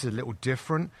 This is a little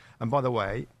different. And by the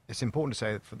way, it's important to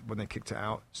say that when they kicked it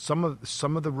out, some of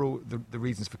the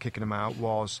reasons for kicking them out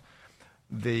was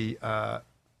the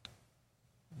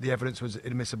evidence was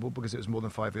inadmissible because it was more than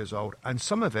 5 years old, and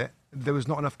some of it there was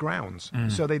not enough grounds.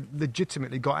 So they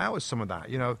legitimately got out of some of that.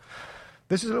 You know,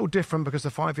 this is a little different because the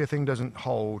 5-year thing doesn't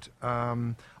hold.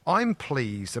 I'm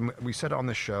pleased, and we said it on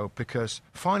the show, because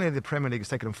finally the Premier League has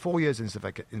taken them 4 years into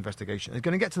the investigation. They're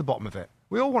going to get to the bottom of it.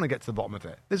 We all want to get to the bottom of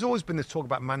it. There's always been this talk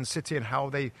about Man City and how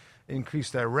they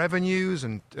increase their revenues,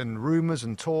 and rumours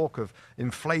and talk of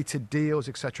inflated deals,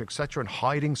 etc., and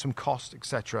hiding some costs,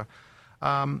 etc.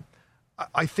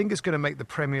 I think it's going to make the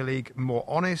Premier League more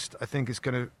honest. I think it's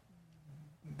going to...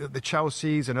 The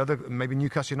Chelseas and other, maybe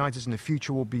Newcastle United in the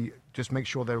future will be just make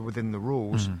sure they're within the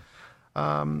rules.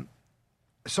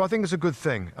 So I think it's a good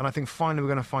thing, and I think finally we're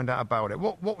going to find out about it.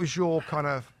 What was your kind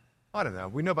of, I don't know,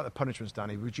 we know about the punishments,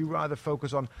 Danny. Would you rather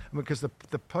focus on, because the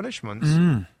punishments...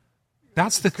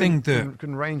 That's the thing that...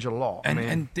 Can range a lot.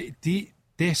 And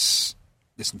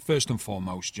listen, first and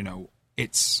foremost, you know,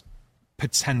 it's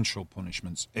potential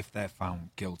punishments if they're found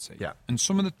guilty. Yeah. And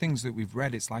some of the things that we've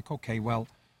read, it's like, okay, well,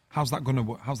 how's that going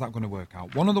to work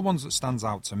out? One of the ones that stands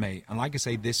out to me, and like I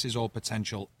say, this is all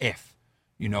potential if,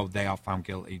 they are found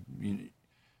guilty,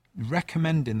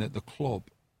 recommending that the club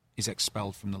is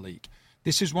expelled from the league.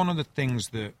 This is one of the things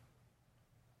that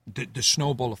the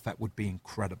snowball effect would be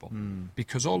incredible,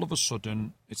 because all of a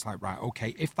sudden it's like, right,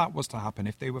 okay, if that was to happen,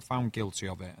 if they were found guilty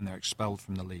of it and they're expelled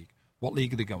from the league, what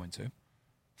league are they going to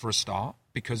for a start?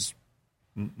 Because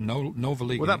no other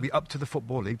league. Will that be up to the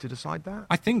Football League to decide that?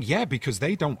 I think, yeah, because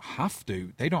they don't have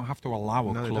to allow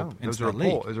a club into the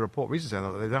league. There's a report recently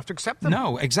saying that they have to accept them.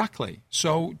 No, exactly.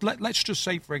 So let's just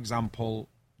say, for example,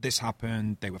 this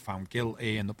happened, they were found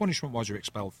guilty, and the punishment was you're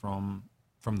expelled from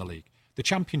the league. The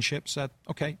Championship said,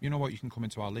 okay, you know what, you can come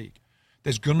into our league.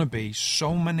 There's going to be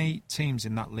so many teams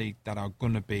in that league that are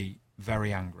going to be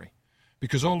very angry,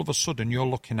 because all of a sudden you're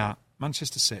looking at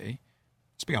Manchester City.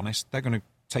 Let's be honest, they're going to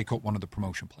take up one of the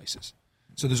promotion places.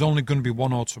 So there's only going to be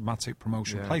one automatic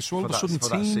promotion place. So all of a sudden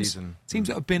teams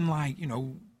that have been like,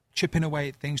 chipping away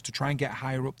at things to try and get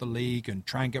higher up the league and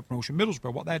try and get promotion.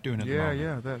 Middlesbrough, what they're doing at the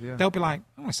moment, they'll be like,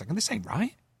 oh, a second, this ain't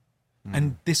right.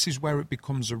 And this is where it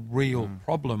becomes a real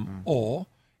problem. Or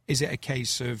is it a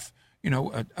case of,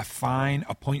 a fine,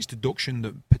 a points deduction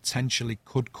that potentially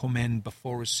could come in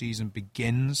before a season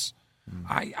begins?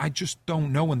 I just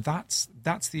don't know. And that's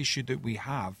the issue that we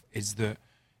have, is that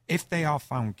if they are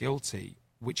found guilty,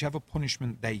 whichever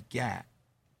punishment they get,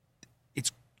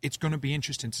 it's going to be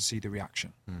interesting to see the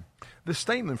reaction. The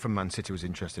statement from Man City was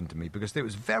interesting to me because it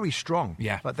was very strong.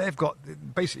 Yeah. Like they've got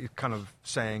basically kind of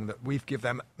saying that we've given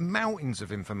them mountains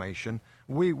of information.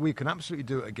 We can absolutely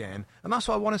do it again. And that's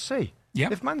what I want to see. Yeah.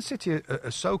 If Man City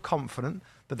are so confident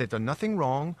that they've done nothing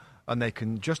wrong and they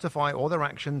can justify all their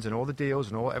actions and all the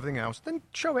deals and everything else, then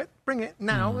show it, bring it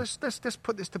now. Let's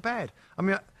put this to bed. I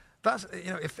mean, that's,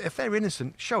 if they're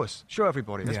innocent, show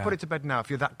everybody. Let's put it to bed now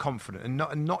if you're that confident,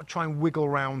 and not try and wiggle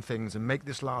around things and make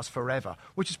this last forever,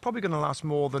 which is probably going to last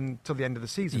more than till the end of the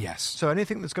season. Yes. So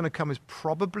anything that's going to come is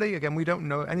probably, again, we don't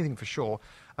know anything for sure.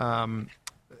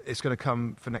 It's going to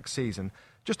come for next season.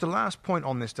 Just a last point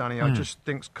on this, Danny, I just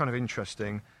think is kind of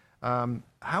interesting.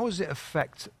 How does it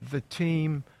affect the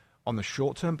team on the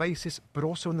short-term basis, but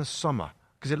also in the summer?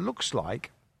 Because it looks like,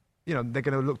 they're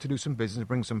going to look to do some business,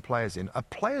 bring some players in. Are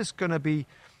players going to be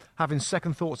having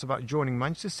second thoughts about joining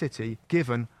Manchester City,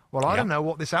 given, I don't know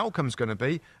what this outcome's going to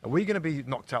be. Are we going to be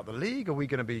knocked out of the league? Am I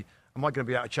going to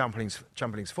be out of Champions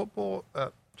League football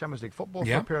for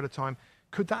a period of time?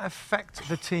 Could that affect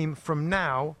the team from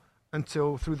now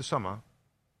until through the summer?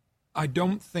 I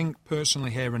don't think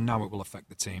personally here and now it will affect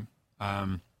the team.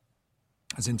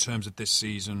 As in terms of this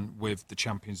season with the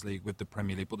Champions League, with the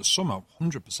Premier League, but the summer,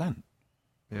 100%.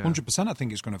 100% I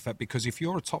think it's going to affect, because if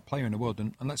you're a top player in the world,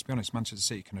 and let's be honest, Manchester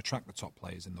City can attract the top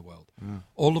players in the world,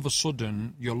 all of a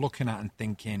sudden you're looking at and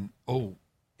thinking,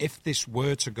 if this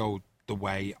were to go the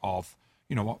way of,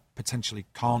 potentially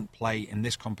can't play in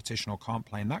this competition or can't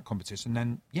play in that competition,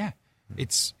 then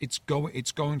it's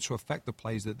going to affect the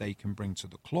players that they can bring to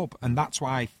the club. And that's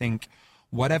why I think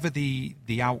whatever the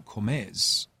outcome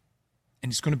is,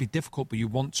 and it's going to be difficult, but you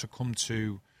want to come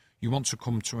to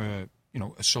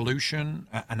a solution,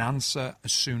 an answer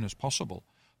as soon as possible.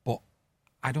 But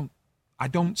I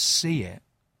don't see it.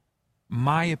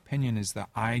 My opinion is that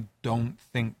I don't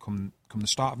think come the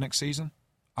start of next season,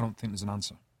 I don't think there's an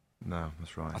answer. No,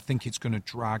 that's right. I think it's going to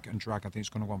drag and drag. I think it's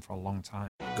going to go on for a long time.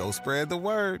 Go spread the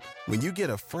word. When you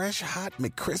get a fresh, hot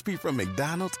McCrispy from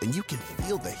McDonald's and you can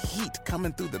feel the heat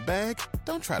coming through the bag,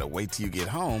 don't try to wait till you get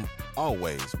home.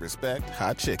 Always respect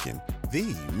hot chicken.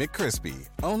 The McCrispy,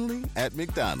 only at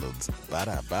McDonald's.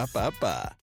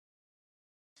 Ba-da-ba-ba-ba.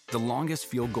 The longest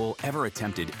field goal ever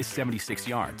attempted is 76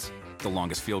 yards. The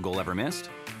longest field goal ever missed?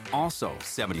 Also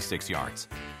 76 yards.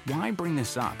 Why bring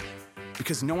this up?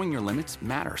 Because knowing your limits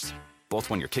matters, both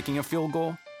when you're kicking a field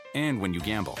goal and when you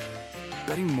gamble.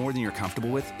 Betting more than you're comfortable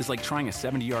with is like trying a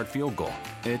 70-yard field goal.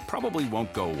 It probably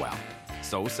won't go well.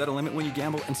 So set a limit when you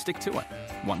gamble and stick to it.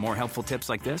 Want more helpful tips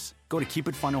like this? Go to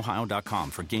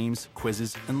keepitfunohio.com for games,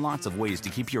 quizzes, and lots of ways to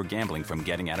keep your gambling from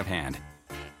getting out of hand.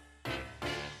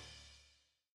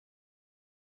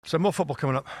 So more football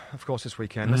coming up, of course, this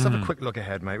weekend. Let's have a quick look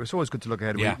ahead, mate. It's always good to look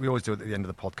ahead. Yeah. We always do it at the end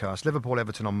of the podcast. Liverpool,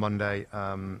 Everton on Monday.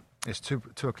 It's 2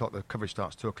 o'clock. The coverage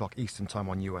starts 2 o'clock Eastern time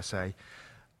on USA.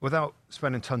 Without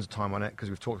spending tons of time on it, because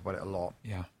we've talked about it a lot,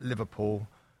 Liverpool,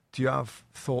 do you have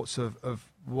thoughts of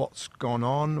what's gone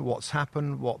on, what's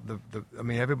happened,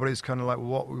 everybody's kind of like,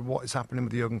 what is happening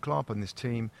with Jurgen Klopp and this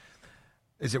team?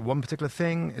 Is it one particular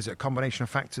thing? Is it a combination of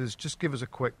factors? Just give us a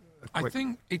quick I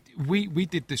think we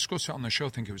did discuss it on the show. I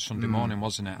think it was Sunday morning,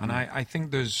 wasn't it? And I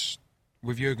think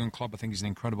with Jurgen Klopp, I think he's an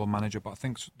incredible manager, but I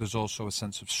think there's also a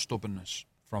sense of stubbornness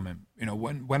from him. You know,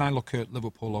 when I look at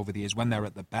Liverpool over the years, when they're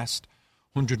at the best,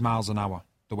 100 miles an hour,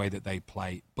 the way that they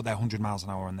play, but they're 100 miles an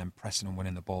hour and then pressing and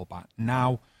winning the ball back.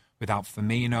 Now, without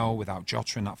Firmino, without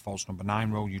Jota in that false number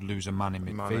 9 role, you lose a man in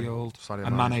midfield.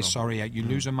 You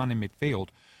lose a man in midfield.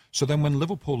 So then when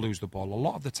Liverpool lose the ball, a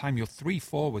lot of the time your 3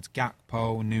 forwards,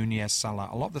 Gakpo, Nunez, Salah,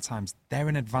 a lot of the times they're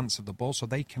in advance of the ball, so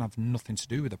they can have nothing to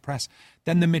do with the press.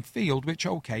 Then the midfield, which,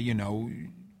 okay, you know,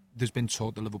 there's been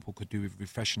talk that Liverpool could do with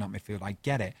refreshing that midfield. I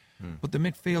get it. But the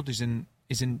midfield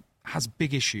has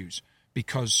big issues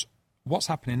because what's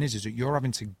happening is that you're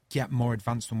having to get more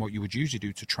advanced than what you would usually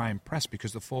do to try and press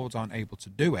because the forwards aren't able to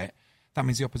do it. That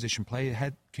means the opposition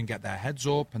player can get their heads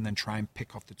up and then try and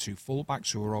pick off the 2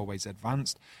 fullbacks who are always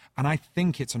advanced. And I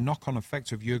think it's a knock-on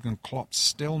effect of Jurgen Klopp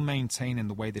still maintaining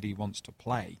the way that he wants to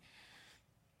play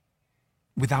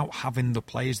without having the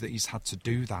players that he's had to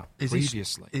do that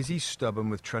previously. Is he stubborn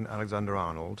with Trent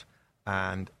Alexander-Arnold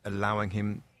and allowing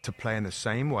him to play in the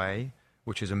same way,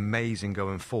 which is amazing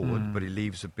going forward, but he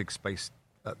leaves a big space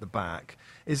at the back?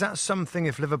 Is that something,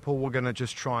 if Liverpool were going to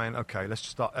just try and, okay,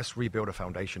 let's rebuild a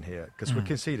foundation here, because we're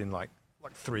conceding like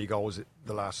 3 goals at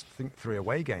the last, I think, 3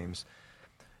 away games.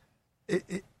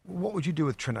 What would you do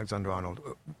with Trent Alexander-Arnold?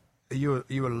 Are you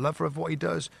a lover of what he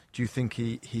does? Do you think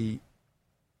he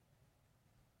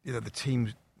the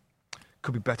team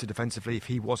could be better defensively if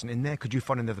he wasn't in there? Could you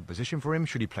find another position for him?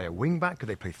 Should he play a wing back? Could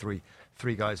they play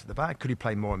three guys at the back? Could he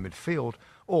play more in midfield?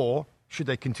 Or should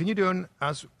they continue doing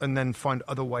and then find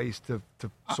other ways to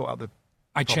sort out the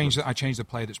problems? I changed the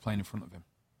player that's playing in front of him.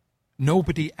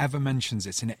 Nobody ever mentions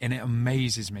it, and it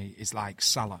amazes me. It's like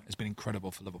Salah has been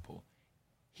incredible for Liverpool.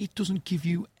 He doesn't give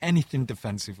you anything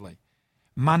defensively.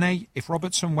 Mane, if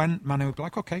Robertson went, Mane would be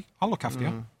like, okay, I'll look after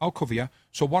you. I'll cover you.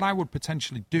 So what I would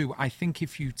potentially do, I think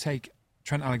if you take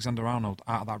Trent Alexander-Arnold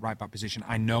out of that right-back position,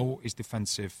 I know his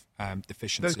defensive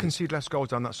deficiencies. They'll concede less goals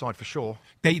down that side for sure.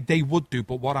 They would do,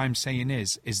 but what I'm saying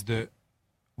is that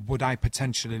would I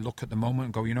potentially look at the moment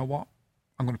and go, you know what,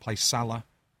 I'm going to play Salah,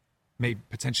 maybe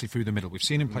potentially through the middle. We've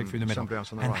seen him play through the middle.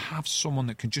 And have someone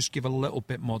that can just give a little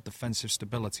bit more defensive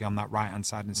stability on that right-hand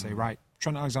side and say, right,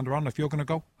 Trent Alexander-Arnold, if you're going to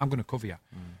go, I'm going to cover you.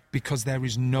 Because there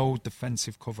is no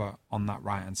defensive cover on that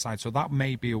right-hand side. So that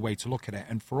may be a way to look at it.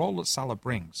 And for all that Salah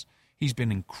brings, he's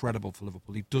been incredible for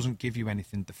Liverpool. He doesn't give you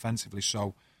anything defensively,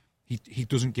 so he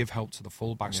doesn't give help to the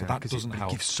fullback, so that doesn't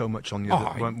help. He gives so much on the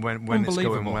other when it's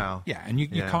going well. Yeah, and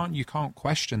you can't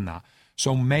question that.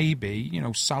 So maybe, you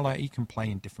know, Salah, he can play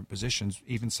in different positions,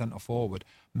 even centre forward.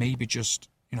 Maybe just,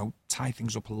 you know, tie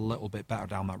things up a little bit better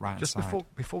down that right side. Just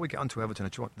before we get on to Everton,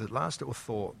 the last little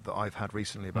thought that I've had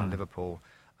recently about Liverpool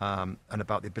and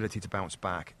about the ability to bounce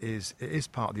back is it is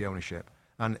part of the ownership,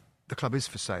 and the club is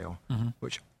for sale,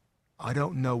 which I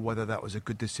don't know whether that was a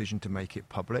good decision to make it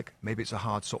public. Maybe it's a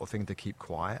hard sort of thing to keep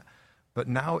quiet. But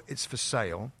now it's for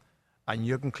sale, and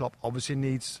Jurgen Klopp obviously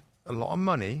needs a lot of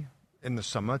money in the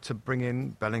summer to bring in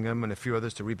Bellingham and a few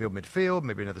others to rebuild midfield,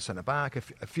 maybe another centre-back,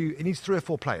 a few. He needs 3 or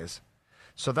 4 players.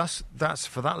 So that's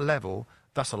for that level,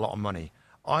 that's a lot of money.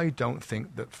 I don't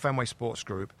think that Fenway Sports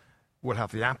Group will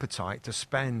have the appetite to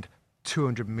spend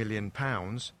 £200 million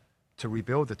to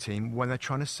rebuild the team when they're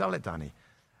trying to sell it, Danny.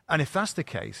 And if that's the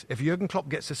case, if Jurgen Klopp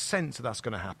gets a sense that that's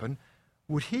going to happen,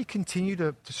 would he continue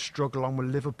to struggle on with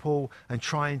Liverpool and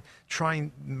try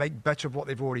and make better of what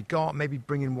they've already got, maybe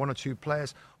bring in 1 or 2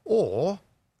 players? Or,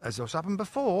 as has happened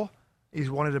before,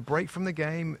 he's wanted a break from the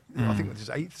game. I think it's his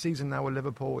 8th season now with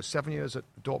Liverpool. It's 7 years at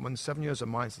Dortmund, 7 years at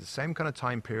Mainz, the same kind of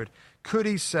time period. Could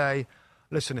he say,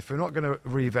 listen, if you're not going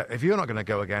to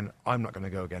go again, I'm not going to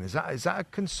go again? Is that a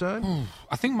concern?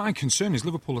 I think my concern is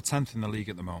Liverpool are 10th in the league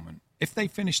at the moment. If they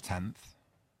finish 10th,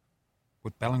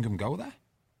 would Bellingham go there?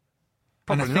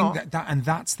 Probably and I think not. and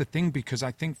that's the thing, because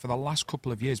I think for the last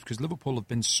couple of years, because Liverpool have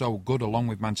been so good along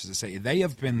with Manchester City, they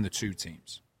have been the 2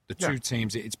 teams. Two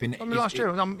teams, it's been... last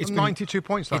year, it's 92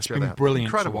 points last year. It's been brilliant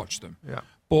Incredible. to watch them. Yeah.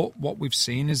 But what we've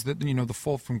seen is that, you know, the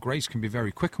fall from grace can be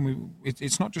very quick, and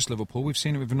it's not just Liverpool. We've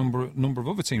seen it with a number of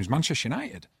other teams, Manchester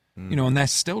United, you know, and they're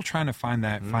still trying to find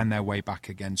their way back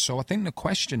again. So I think the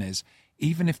question is,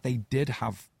 even if they did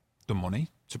have the money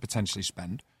to potentially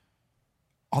spend,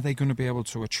 are they going to be able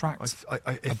to attract? I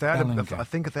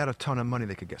think if they had a ton of money,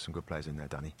 they could get some good players in there,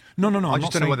 Danny. No. I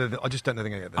just don't know they're going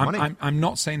to get the money. I'm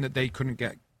not saying that they couldn't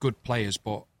get good players,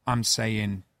 but I'm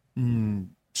saying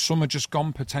some are just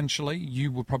gone potentially.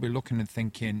 You were probably looking and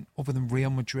thinking, other than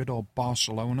Real Madrid or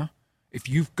Barcelona, if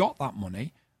you've got that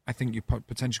money I think you're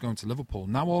potentially going to Liverpool.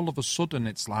 Now all of a sudden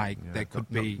it's like there could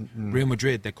be Real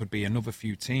Madrid, there could be another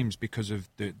few teams because of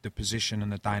the position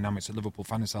and the dynamics that Liverpool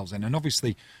find themselves in. And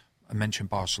obviously, I mentioned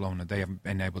Barcelona, they haven't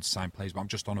been able to sign players, but I'm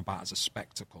just on about as a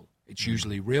spectacle. It's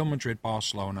usually Real Madrid,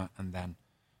 Barcelona, and then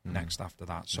next after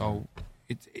that. So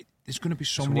there's going to be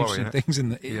so many things in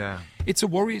the... It's a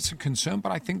worry, it's a concern,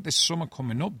 but I think this summer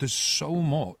coming up, there's so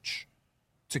much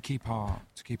to keep our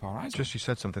eyes on. You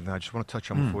said something that I just want to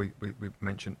touch on before we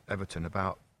mention Everton,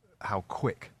 about how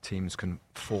quick teams can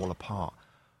fall apart.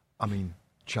 I mean,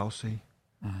 Chelsea,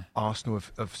 Arsenal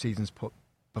of seasons put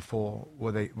before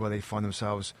where they find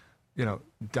themselves,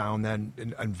 down there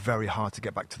and very hard to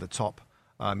get back to the top.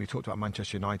 You talked about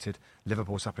Manchester United,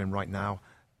 Liverpool's happening right now.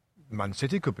 Man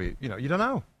City could be, you don't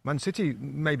know. Man City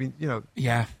maybe,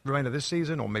 remainder of this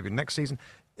season or maybe next season.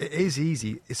 It is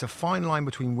easy. It's a fine line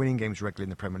between winning games regularly in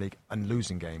the Premier League and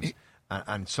losing games.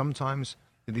 And sometimes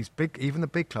even the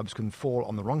big clubs can fall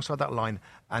on the wrong side of that line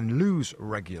and lose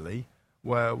regularly,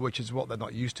 which is what they're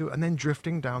not used to, and then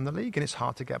drifting down the league, and it's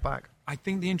hard to get back. I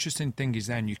think the interesting thing is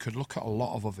then you could look at a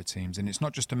lot of other teams, and it's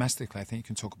not just domestically. I think you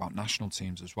can talk about national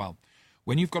teams as well.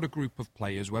 When you've got a group of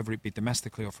players, whether it be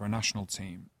domestically or for a national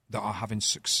team, that are having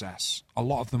success, a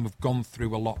lot of them have gone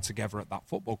through a lot together at that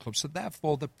football club, so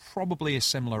therefore they're probably a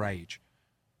similar age.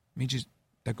 It means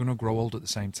they're going to grow old at the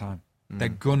same time. They're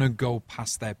going to go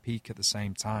past their peak at the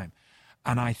same time.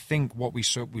 And I think what we've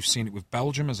seen it with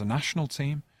Belgium as a national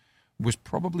team, we've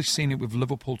probably seen it with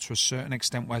Liverpool to a certain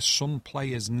extent, where some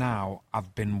players now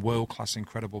have been world-class,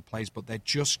 incredible players, but they're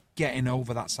just getting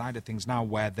over that side of things now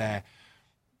where their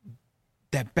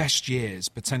best years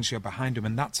potentially are behind them,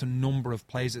 and that's a number of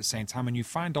players at the same time. And you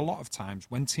find a lot of times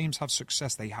when teams have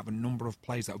success, they have a number of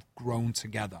players that have grown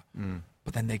together,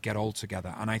 but then they get old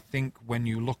together. And I think when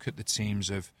you look at the teams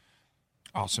of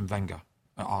Arsene Wenger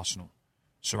at Arsenal,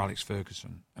 Sir Alex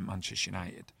Ferguson at Manchester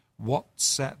United, what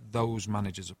set those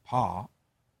managers apart,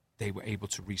 they were able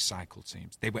to recycle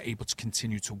teams. They were able to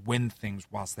continue to win things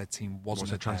whilst their team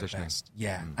wasn't at their best.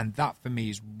 Yeah, and that for me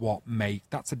is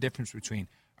that's the difference between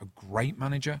a great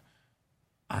manager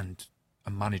and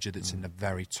a manager that's in the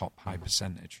very top high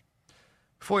percentage.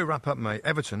 Before we wrap up, mate,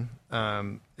 Everton,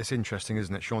 it's interesting,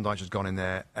 isn't it? Sean Dyche has gone in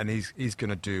there and he's going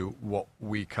to do what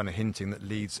we kind of hinting that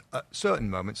Leeds at certain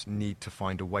moments need to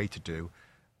find a way to do,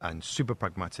 and super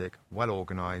pragmatic, well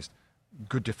organised,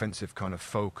 good defensive kind of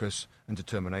focus and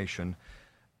determination.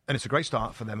 And it's a great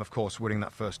start for them, of course, winning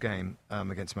that first game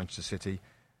against Manchester City.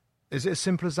 Is it as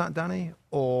simple as that, Danny?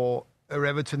 Or are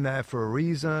Everton there for a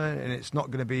reason and it's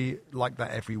not going to be like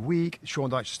that every week? Sean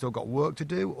Dyche has still got work to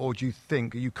do? Or are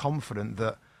you confident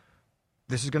that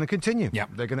this is going to continue? Yeah.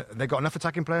 They've got enough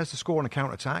attacking players to score on a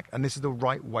counter-attack, and this is the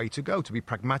right way to go, to be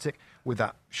pragmatic with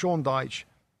that Sean Dyche,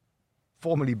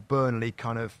 formerly Burnley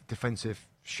kind of defensive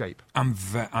shape. I'm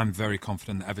very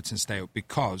confident that Everton stay up,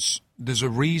 because there's a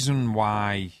reason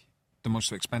why the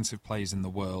most expensive players in the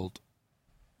world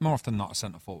more often than not are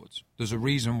centre-forwards. There's a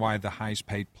reason why the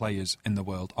highest-paid players in the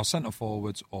world are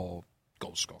centre-forwards or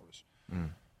goal scorers.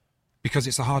 Because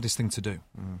it's the hardest thing to do.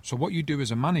 So what you do as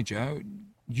a manager,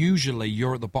 usually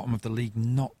you're at the bottom of the league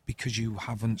not because you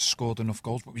haven't scored enough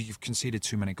goals, but you've conceded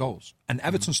too many goals. And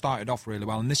Everton started off really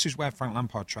well, and this is where Frank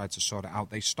Lampard tried to sort it out.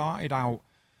 They started out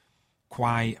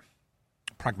quite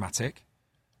pragmatic,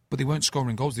 but they weren't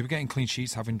scoring goals. They were getting clean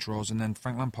sheets, having draws, and then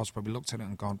Frank Lampard's probably looked at it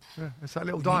and gone... Yeah, it's that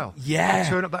little dial. Yeah.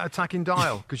 Turn up that attacking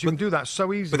dial, because you can do that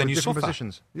so easily with different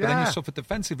positions. But then you suffer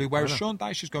defensively, whereas Sean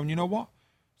Dyche is going, you know what?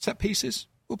 Set pieces,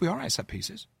 we'll be all right at set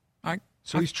pieces.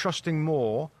 He's trusting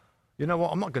more. You know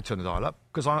what? I'm not going to turn the dial up,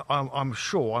 because I'm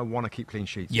sure I want to keep clean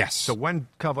sheets. Yes. So when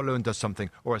Calvert-Lewin does something,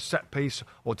 or a set piece,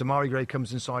 or Damari Gray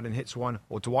comes inside and hits one,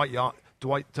 or Dwight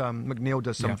McNeil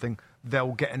does something,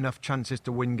 they'll get enough chances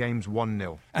to win games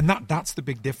 1-0. And that's the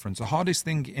big difference. The hardest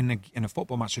thing in a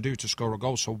football match to do is to score a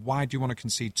goal. So why do you want to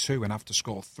concede 2 and have to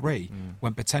score 3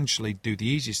 when potentially do the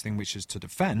easiest thing, which is to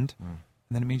defend, and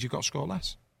then it means you've got to score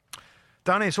less?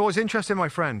 Danny, it's always interesting, my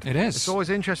friend. It is. It's always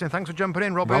interesting. Thanks for jumping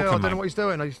in, Robbie. Welcome, I don't know what he's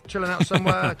doing. He's chilling out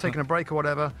somewhere, taking a break or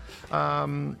whatever.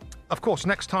 Of course,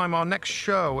 next time, our next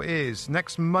show is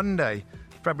next Monday,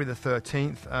 February the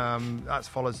 13th. That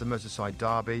follows the Merseyside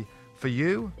Derby. For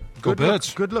you, Go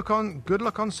Birds. Good luck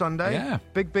on Sunday. Yeah.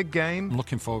 Big game. I'm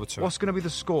looking forward to it. What's going to be the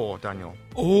score, Daniel?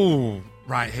 Oh,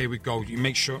 right, here we go. You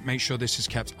make sure this is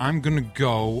kept. I'm going to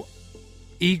go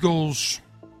Eagles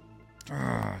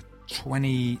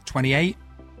 28,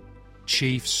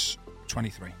 Chiefs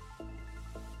 23.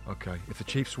 Okay. If the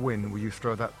Chiefs win, will you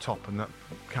throw that top and that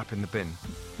cap in the bin?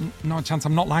 No chance.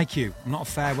 I'm not like you. I'm not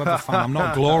a fair weather fan. I'm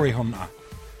not a glory hunter.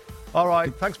 All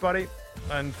right. Thanks, buddy.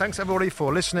 And thanks, everybody,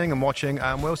 for listening and watching.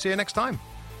 And we'll see you next time.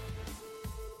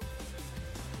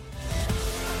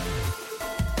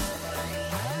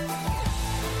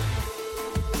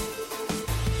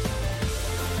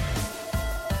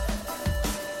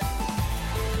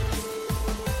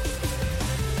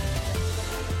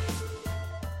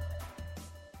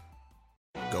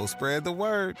 go spread the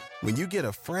word. When you get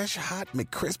a fresh, hot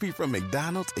McCrispy from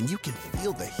McDonald's and you can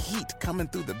feel the heat coming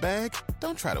through the bag,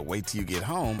 don't try to wait till you get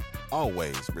home.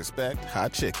 Always respect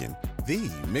hot chicken. The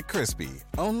McCrispy,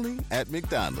 only at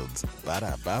McDonald's.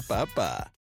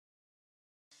 Ba-da-ba-ba-ba.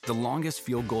 The longest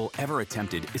field goal ever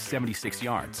attempted is 76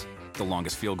 yards. The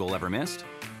longest field goal ever missed?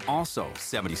 Also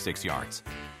 76 yards.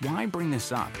 Why bring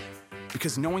this up?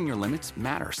 Because knowing your limits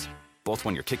matters, both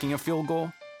when you're kicking a field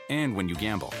goal and when you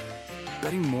gamble.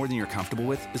 Betting more than you're comfortable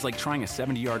with is like trying a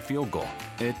 70-yard field goal.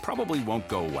 It probably won't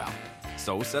go well.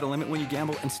 So set a limit when you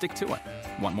gamble and stick to it.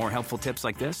 Want more helpful tips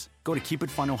like this? Go to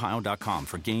keepitfunohio.com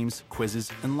for games,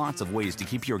 quizzes, and lots of ways to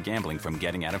keep your gambling from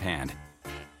getting out of hand.